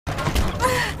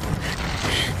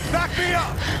me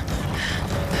up!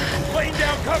 Laying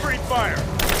down covering fire!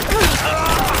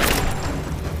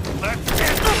 Let's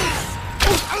get this!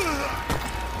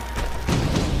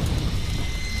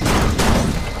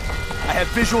 I have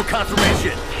visual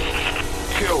confirmation.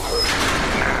 Kill her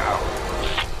now.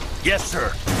 Yes, sir.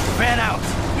 Fan out.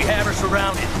 We have her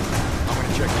surrounded. I'm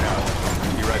gonna check it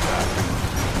out. Be right back.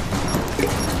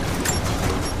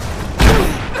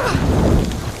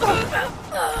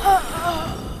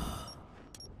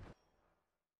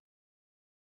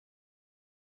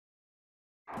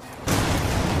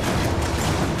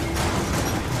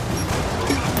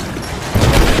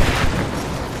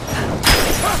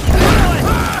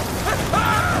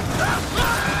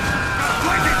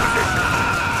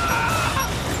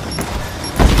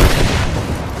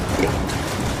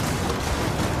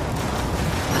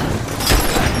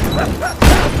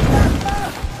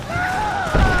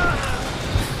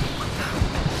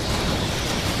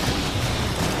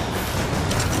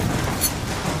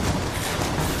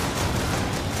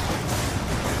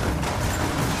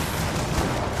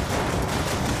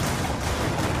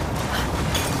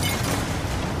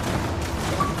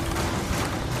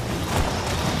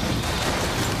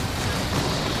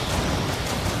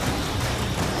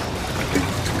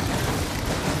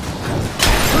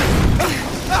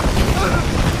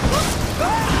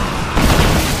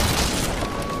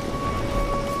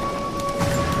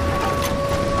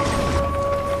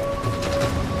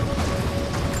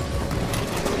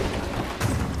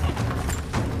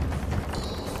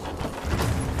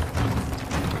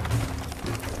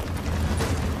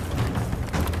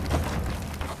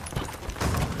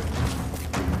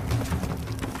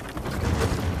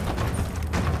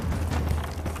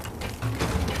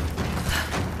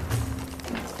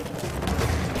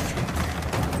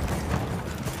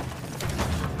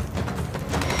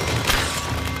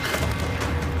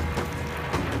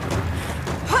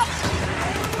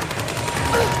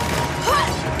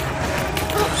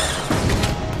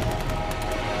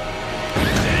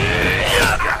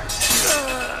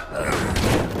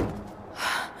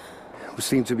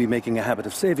 Seem to be making a habit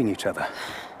of saving each other.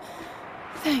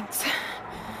 Thanks.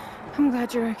 I'm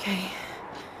glad you're okay.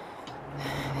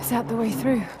 Is that the way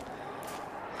through?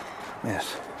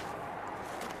 Yes.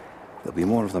 There'll be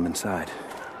more of them inside.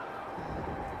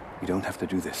 You don't have to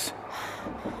do this.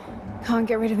 Can't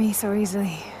get rid of me so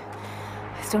easily.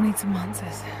 I still need some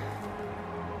answers.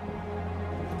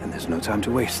 And there's no time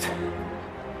to waste.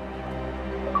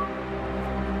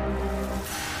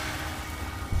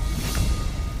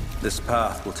 This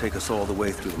path will take us all the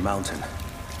way through the mountain.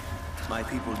 My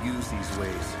people used these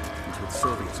ways until the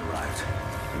Soviets arrived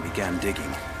and began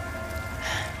digging.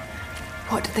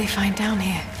 What did they find down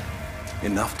here?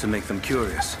 Enough to make them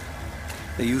curious.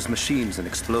 They used machines and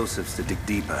explosives to dig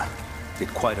deeper.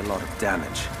 Did quite a lot of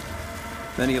damage.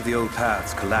 Many of the old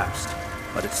paths collapsed,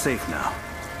 but it's safe now.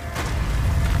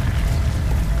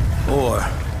 Or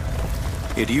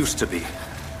it used to be.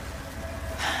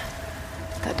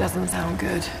 That doesn't sound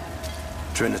good.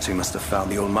 Trinity must have found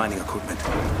the old mining equipment.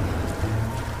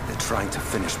 They're trying to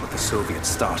finish what the Soviets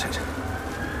started.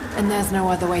 And there's no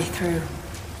other way through?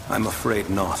 I'm afraid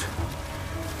not.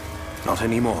 Not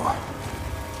anymore.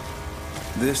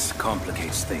 This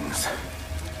complicates things.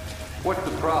 What's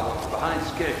the problem? Behind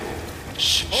schedule.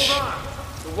 Shh. Hold on!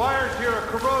 The wires here are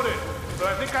corroded, but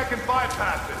I think I can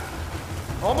bypass it.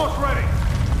 Almost ready.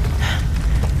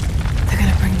 They're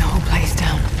gonna bring the whole place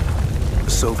down. The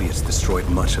Soviets destroyed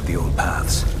much of the old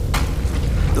paths.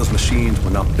 Those machines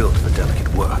were not built for delicate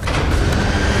work.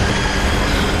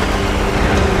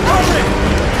 Hurry!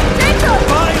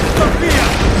 Find Sophia!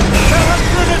 Tell her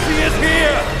Trinity is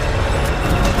here!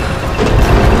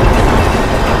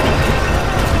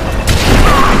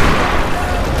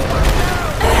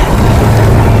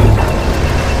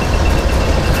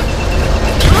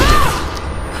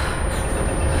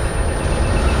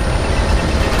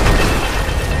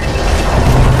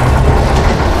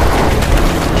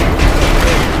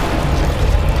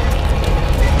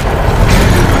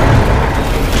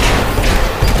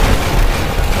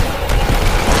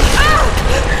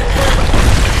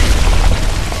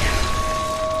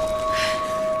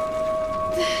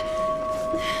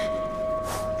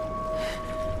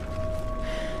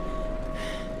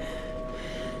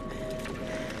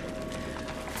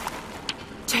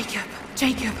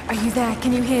 Jacob, are you there?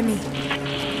 Can you hear me?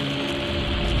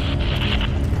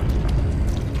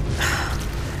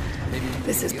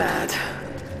 This is bad.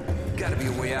 Gotta be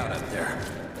a way out up there.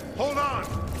 Hold on!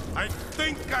 I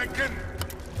think I can...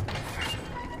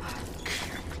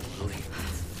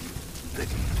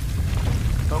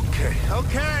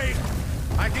 Okay.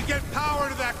 I can get power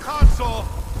to that console.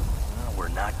 Well, we're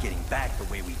not getting back the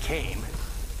way we came.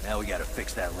 Now we gotta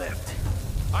fix that lift.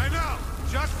 I know!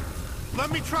 Just let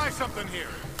me try something here.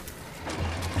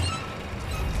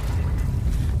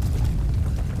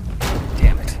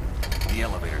 Damn it. The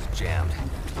elevator's jammed.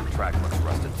 The track looks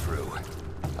rusted through.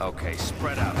 Okay,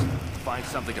 spread out. Find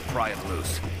something to pry it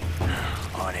loose.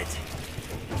 On it.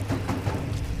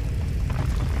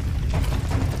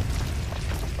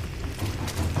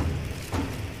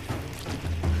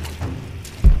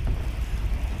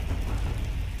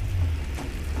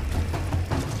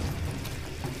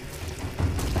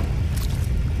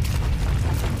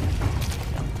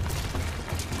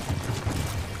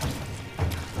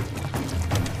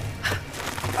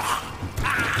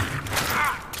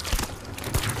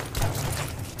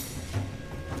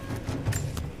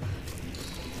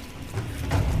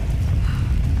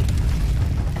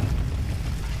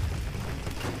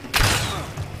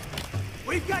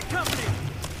 We've got company!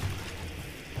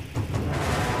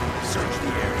 Search the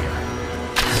area.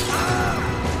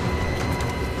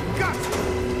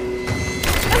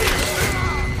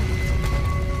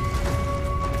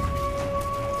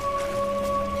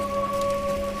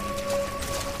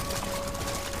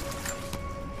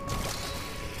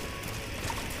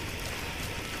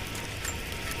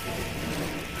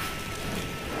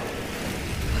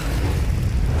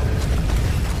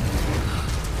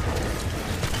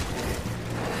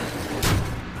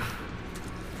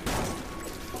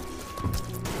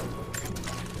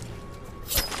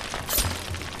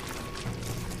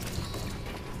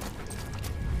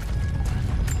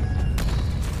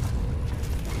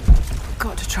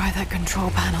 Got to try that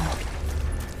control panel.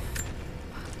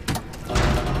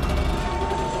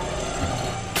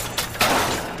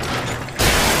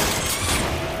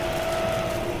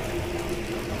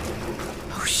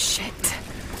 Oh shit.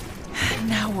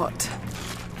 Now what?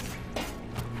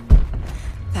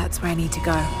 That's where I need to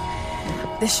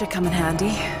go. This should come in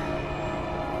handy.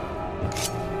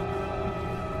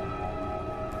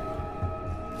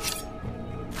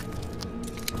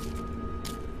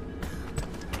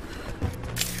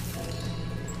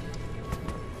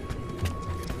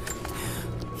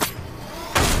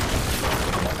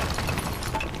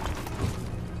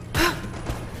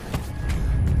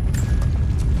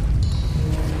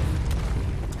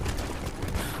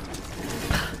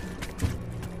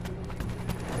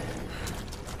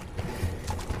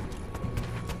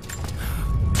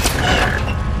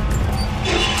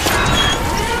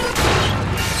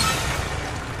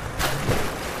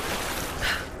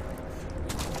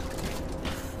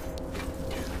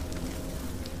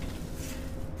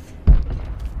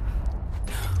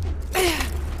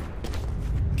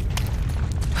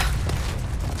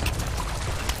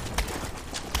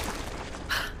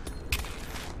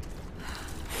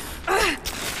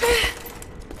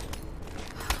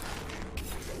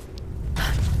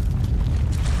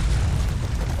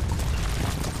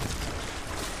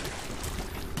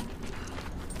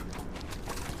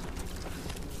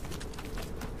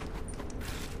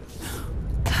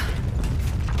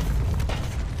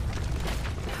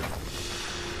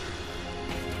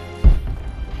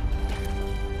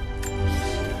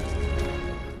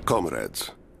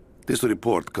 Comrades, this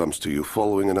report comes to you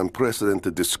following an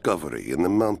unprecedented discovery in the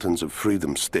mountains of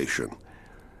Freedom Station.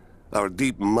 Our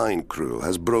deep mine crew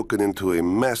has broken into a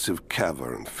massive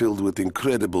cavern filled with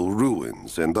incredible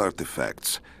ruins and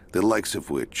artifacts, the likes of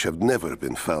which have never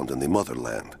been found in the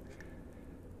motherland.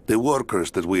 The workers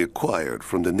that we acquired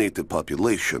from the native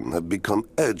population have become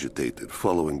agitated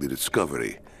following the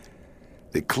discovery.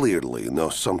 They clearly know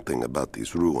something about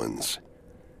these ruins.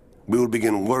 We will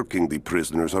begin working the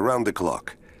prisoners around the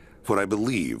clock, for I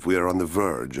believe we are on the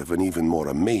verge of an even more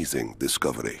amazing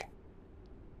discovery.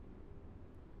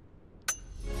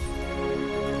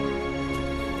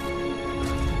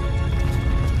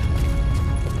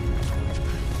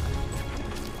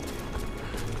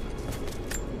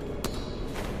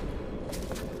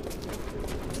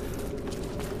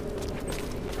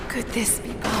 Could this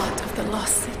be part of the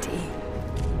lost city?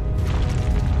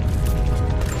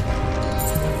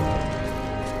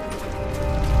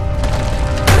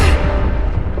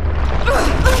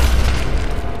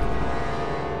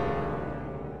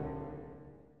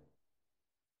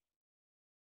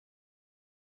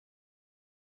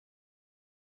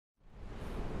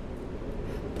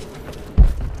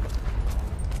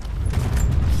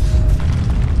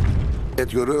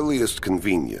 At your earliest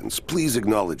convenience, please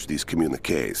acknowledge these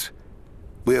communiques.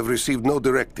 We have received no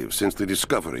directives since the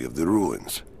discovery of the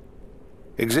ruins.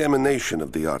 Examination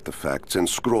of the artifacts and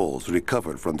scrolls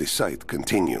recovered from the site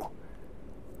continue.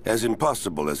 As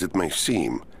impossible as it may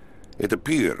seem, it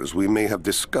appears we may have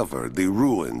discovered the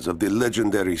ruins of the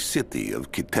legendary city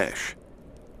of Kitesh.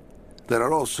 There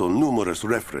are also numerous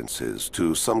references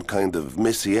to some kind of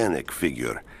messianic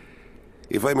figure.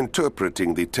 If I'm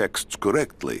interpreting the texts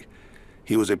correctly,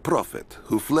 he was a prophet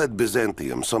who fled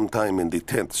Byzantium sometime in the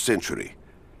 10th century.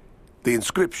 The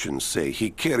inscriptions say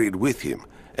he carried with him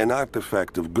an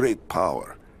artifact of great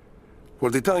power. For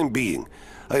the time being,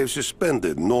 I have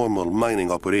suspended normal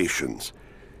mining operations.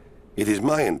 It is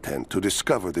my intent to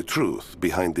discover the truth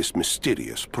behind this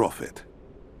mysterious prophet.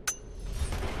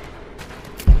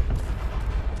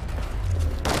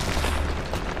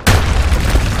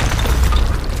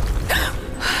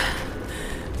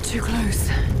 Too close.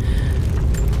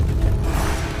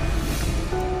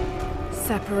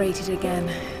 Separated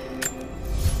again.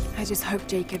 I just hope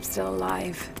Jacob's still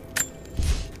alive.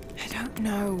 I don't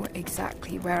know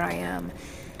exactly where I am.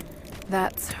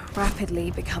 That's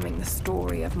rapidly becoming the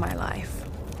story of my life.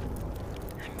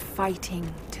 I'm fighting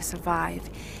to survive,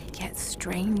 yet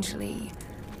strangely,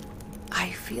 I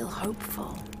feel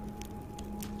hopeful.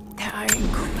 There are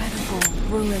incredible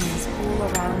ruins all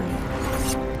around me.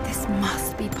 This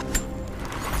must be...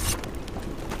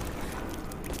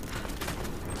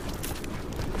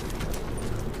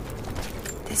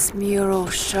 This mural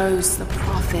shows the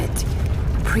prophet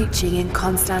preaching in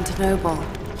Constantinople.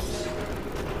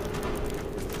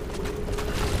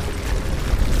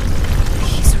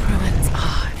 These ruins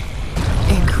are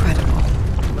incredible.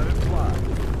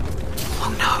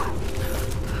 Oh no!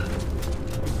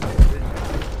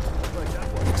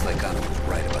 Looks like I'm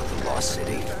right about the lost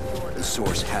city. The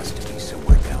source has to be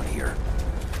somewhere down here.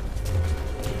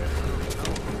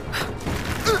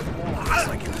 Looks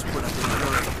like it was put up in a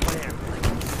hurry.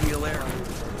 Feel air.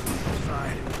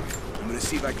 Inside. I'm gonna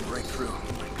see if I can break through.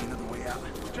 Might be another way out.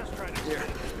 Just trying to Here.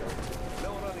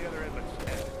 No one on the other end but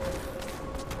Ed.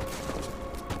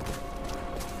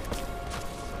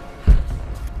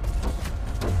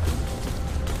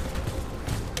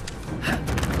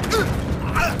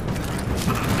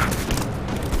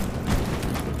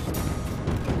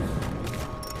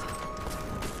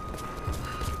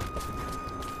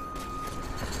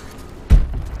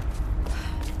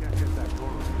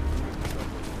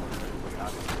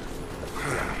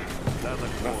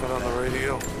 Nothing on the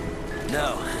radio?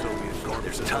 No.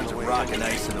 There's tons of rock and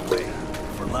ice in the way.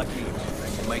 If we're lucky,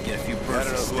 we might get a few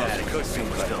bursts of static if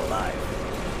someone's still alive.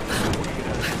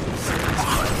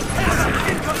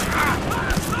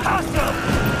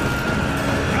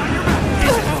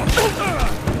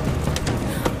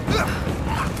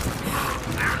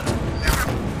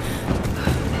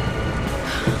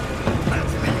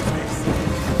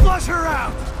 Flush her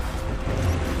out!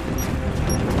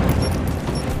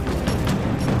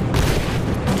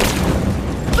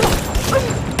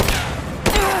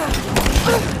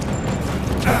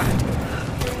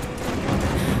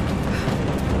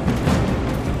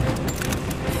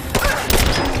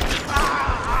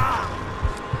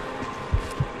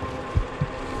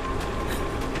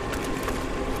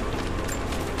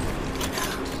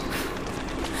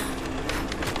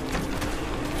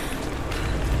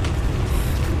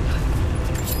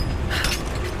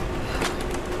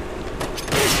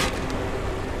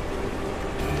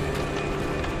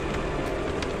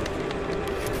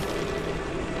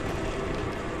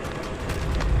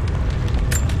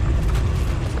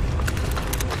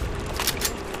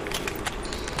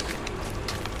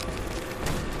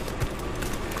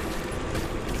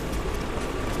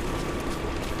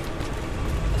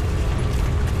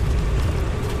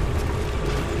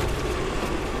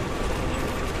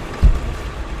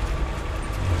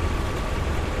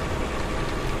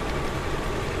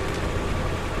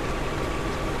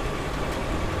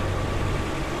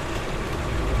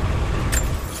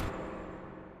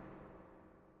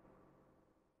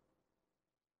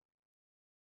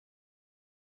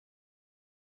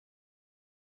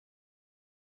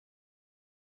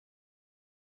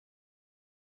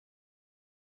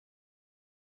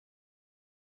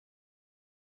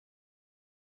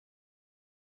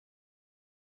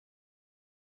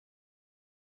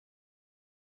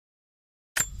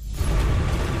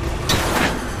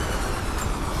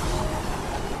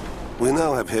 We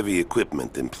now have heavy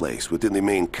equipment in place within the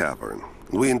main cavern.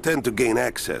 We intend to gain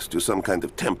access to some kind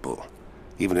of temple,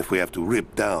 even if we have to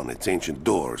rip down its ancient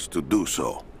doors to do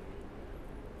so.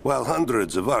 While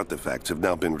hundreds of artifacts have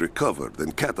now been recovered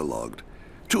and cataloged,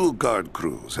 2 guard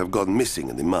crews have gone missing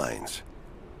in the mines.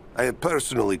 I have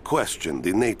personally questioned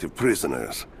the native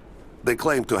prisoners. They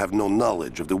claim to have no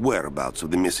knowledge of the whereabouts of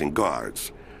the missing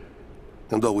guards.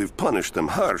 And though we've punished them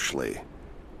harshly,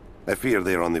 I fear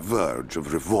they are on the verge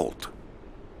of revolt.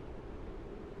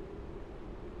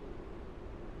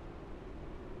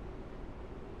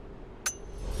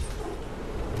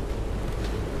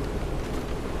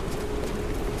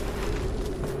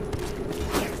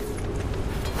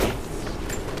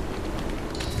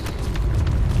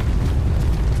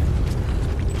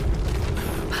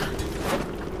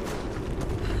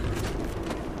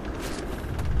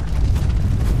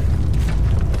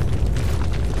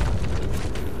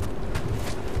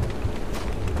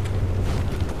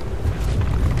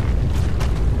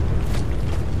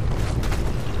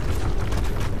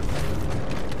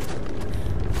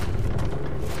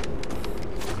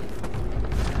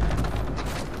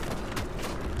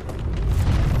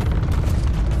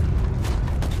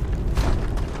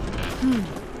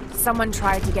 Someone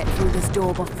tried to get through this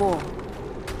door before.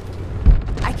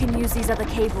 I can use these other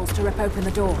cables to rip open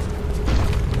the door.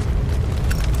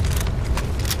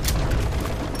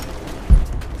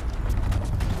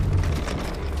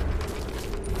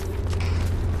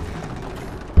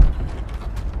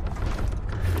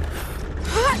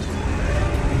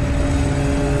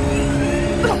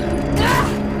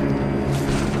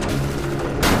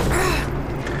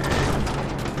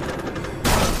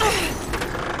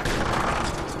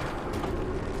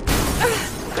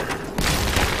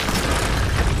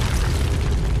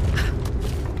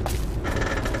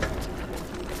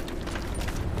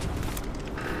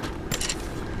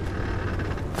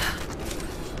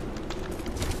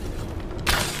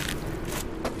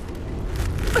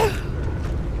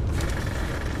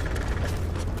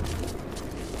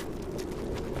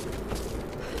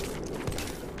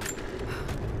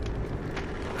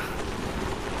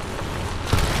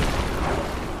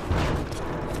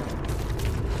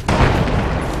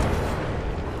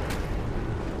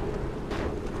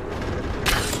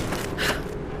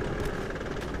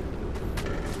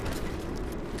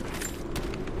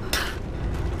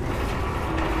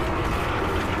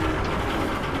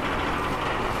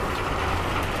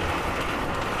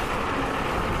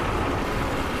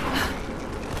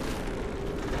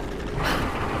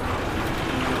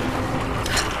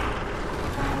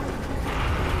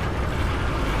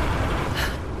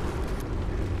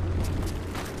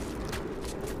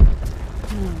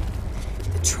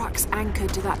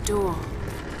 Anchored to that door.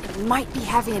 It might be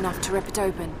heavy enough to rip it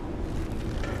open.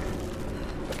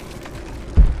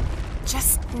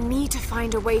 Just need to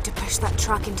find a way to push that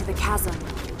truck into the chasm.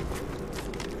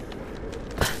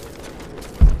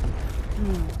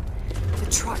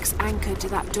 The truck's anchored to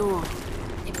that door.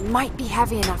 It might be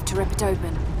heavy enough to rip it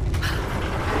open.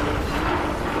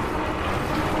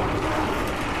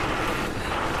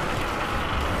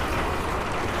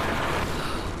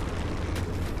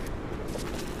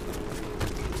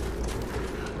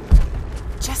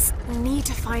 Need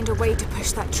to find a way to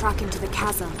push that truck into the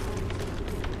chasm.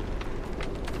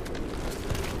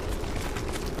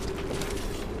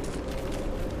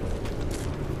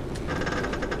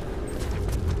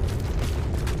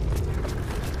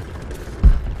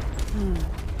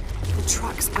 The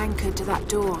truck's anchored to that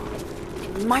door.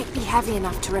 It might be heavy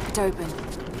enough to rip it open.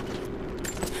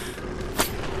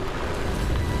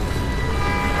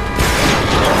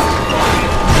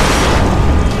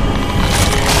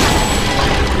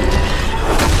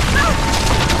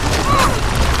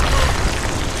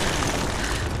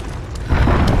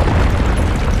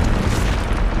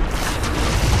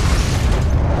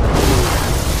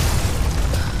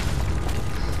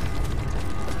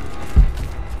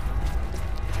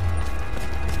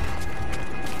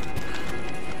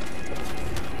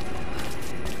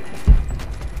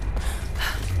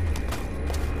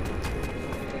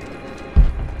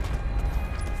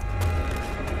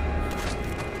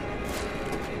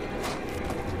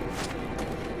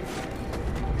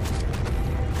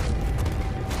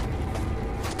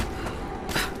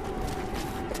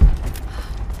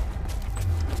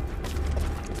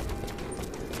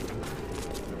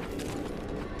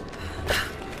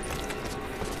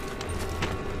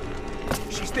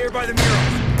 There by the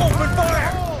mural. Open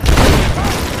fire!